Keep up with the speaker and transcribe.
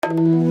The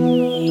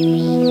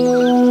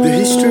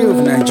history of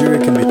Nigeria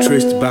can be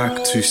traced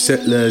back to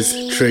settlers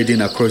trading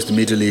across the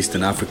Middle East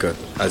and Africa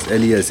as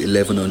early as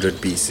 1100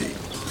 BC.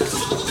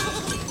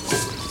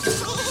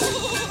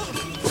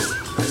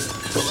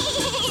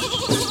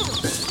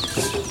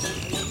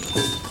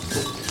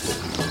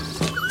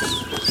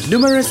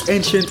 Numerous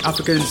ancient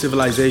African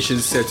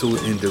civilizations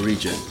settled in the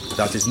region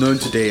that is known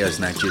today as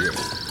Nigeria,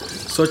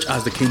 such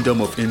as the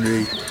Kingdom of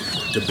Inri,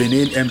 the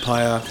Benin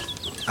Empire,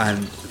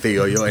 and the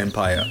Oyo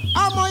Empire.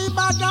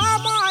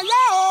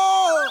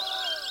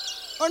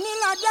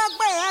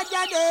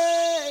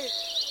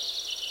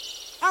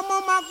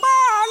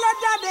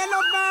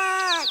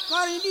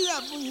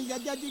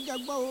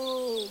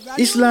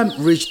 Islam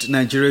reached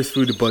Nigeria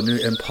through the Banu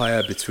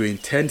Empire between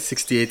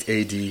 1068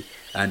 AD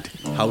and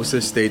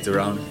Hausa state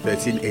around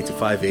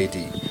 1385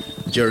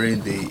 AD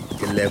during the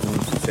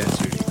 11th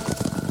century.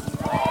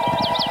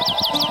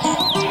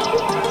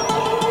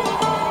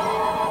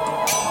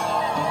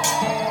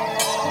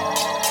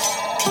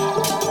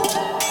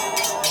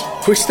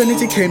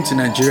 Christianity came to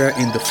Nigeria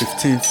in the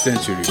 15th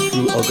century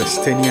through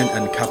Augustinian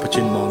and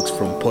Capuchin monks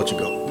from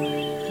Portugal.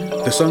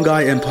 The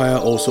Songhai Empire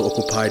also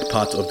occupied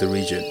part of the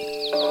region.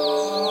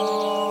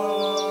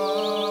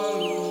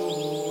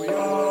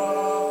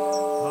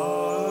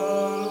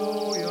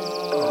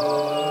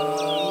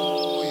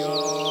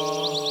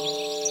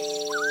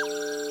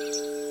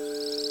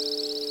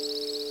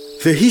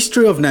 The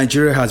history of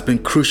Nigeria has been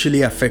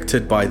crucially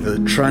affected by the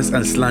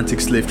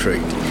transatlantic slave trade,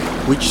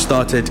 which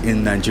started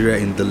in Nigeria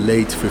in the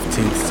late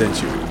 15th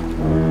century.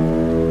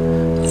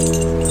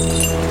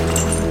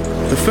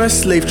 The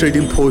first slave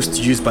trading post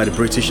used by the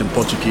British and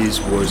Portuguese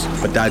was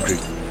Badagry,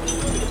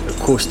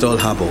 a coastal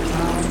harbour.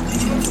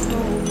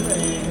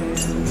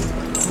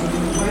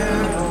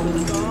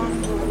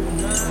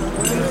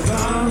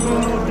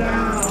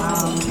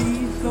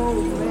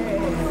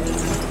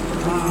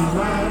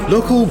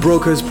 Local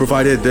brokers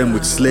provided them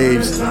with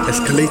slaves,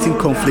 escalating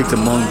conflict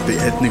among the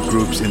ethnic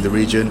groups in the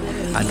region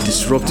and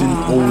disrupting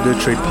older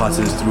trade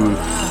patterns through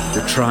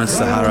the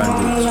trans-Saharan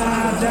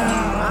route.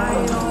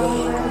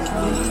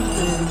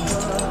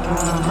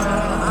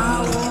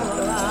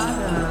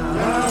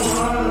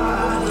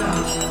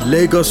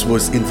 Lagos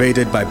was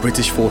invaded by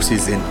British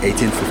forces in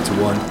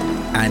 1851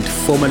 and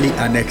formally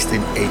annexed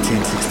in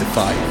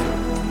 1865.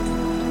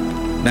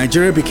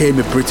 Nigeria became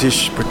a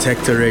British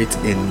protectorate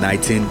in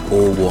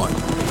 1901.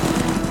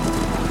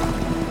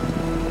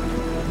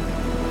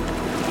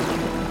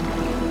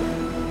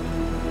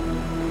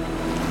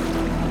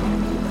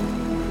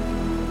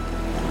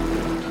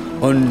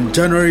 On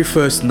January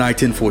 1st,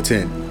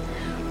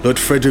 1914, Lord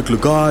Frederick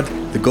Lugard,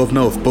 the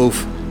governor of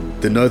both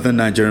the Northern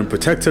Nigerian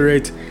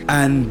Protectorate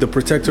and the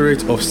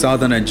Protectorate of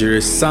Southern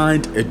Nigeria,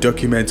 signed a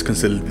document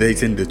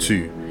consolidating the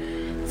two,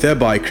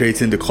 thereby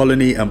creating the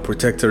Colony and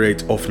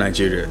Protectorate of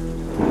Nigeria.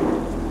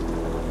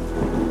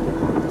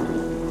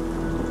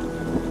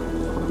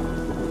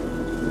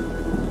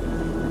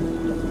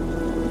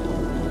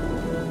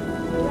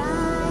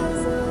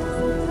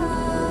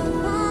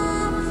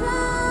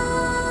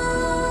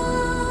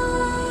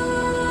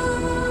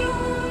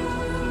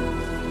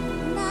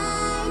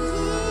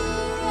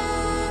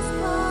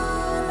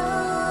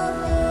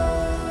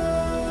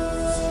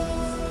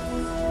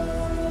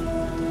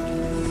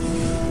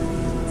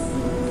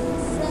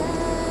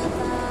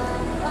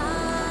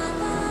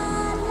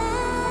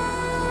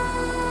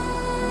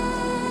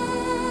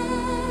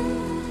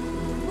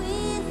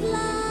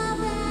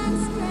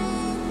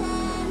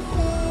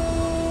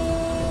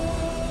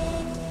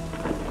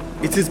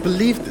 It is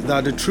believed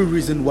that the true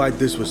reason why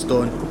this was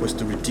done was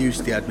to reduce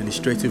the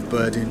administrative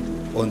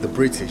burden on the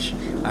British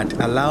and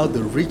allow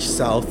the rich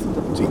South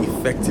to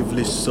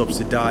effectively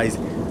subsidize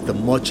the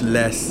much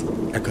less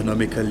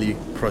economically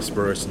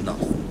prosperous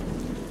North.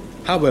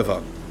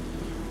 However,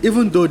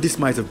 even though this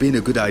might have been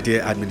a good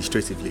idea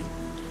administratively,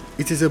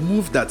 it is a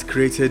move that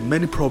created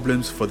many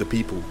problems for the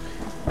people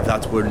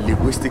that were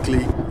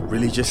linguistically,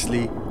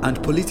 religiously,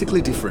 and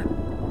politically different.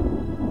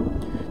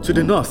 To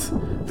the north,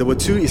 there were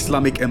two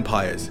Islamic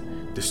empires,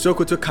 the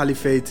Sokoto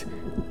Caliphate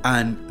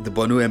and the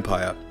Banu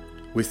Empire,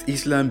 with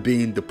Islam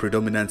being the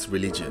predominant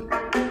religion.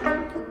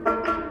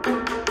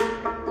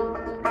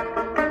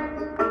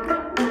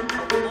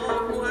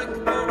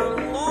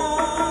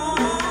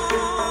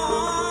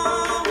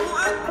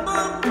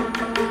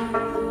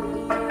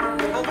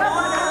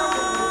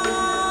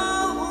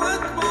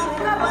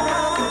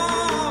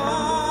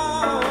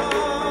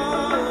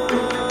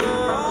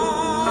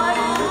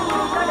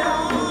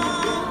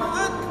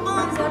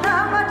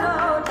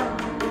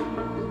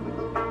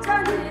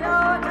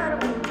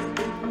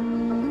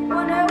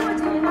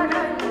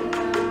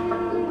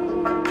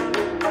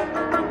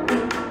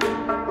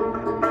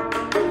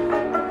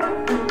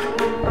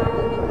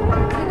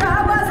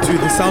 To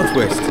the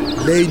southwest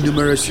lay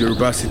numerous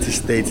Yoruba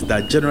city-states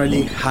that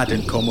generally had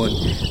in common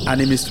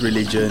animist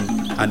religion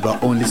and were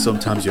only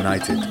sometimes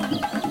united.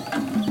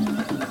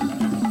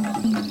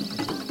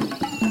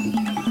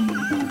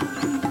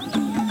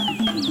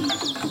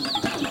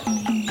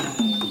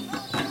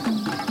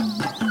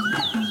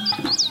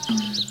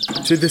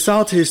 To the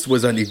southeast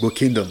was an Igbo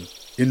kingdom,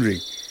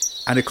 Inri,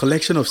 and a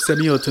collection of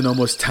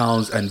semi-autonomous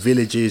towns and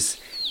villages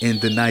in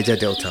the Niger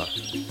Delta.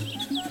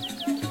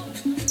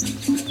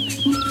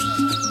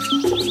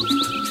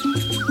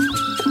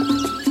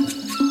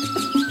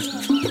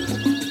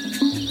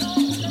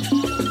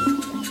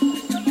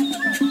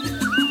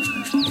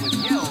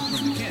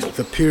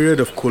 The period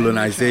of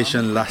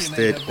colonization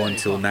lasted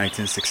until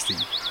 1960,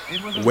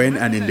 when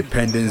an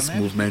independence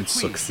movement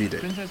succeeded.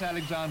 Princess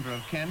Alexandra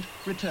of Kent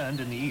returned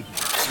in the evening.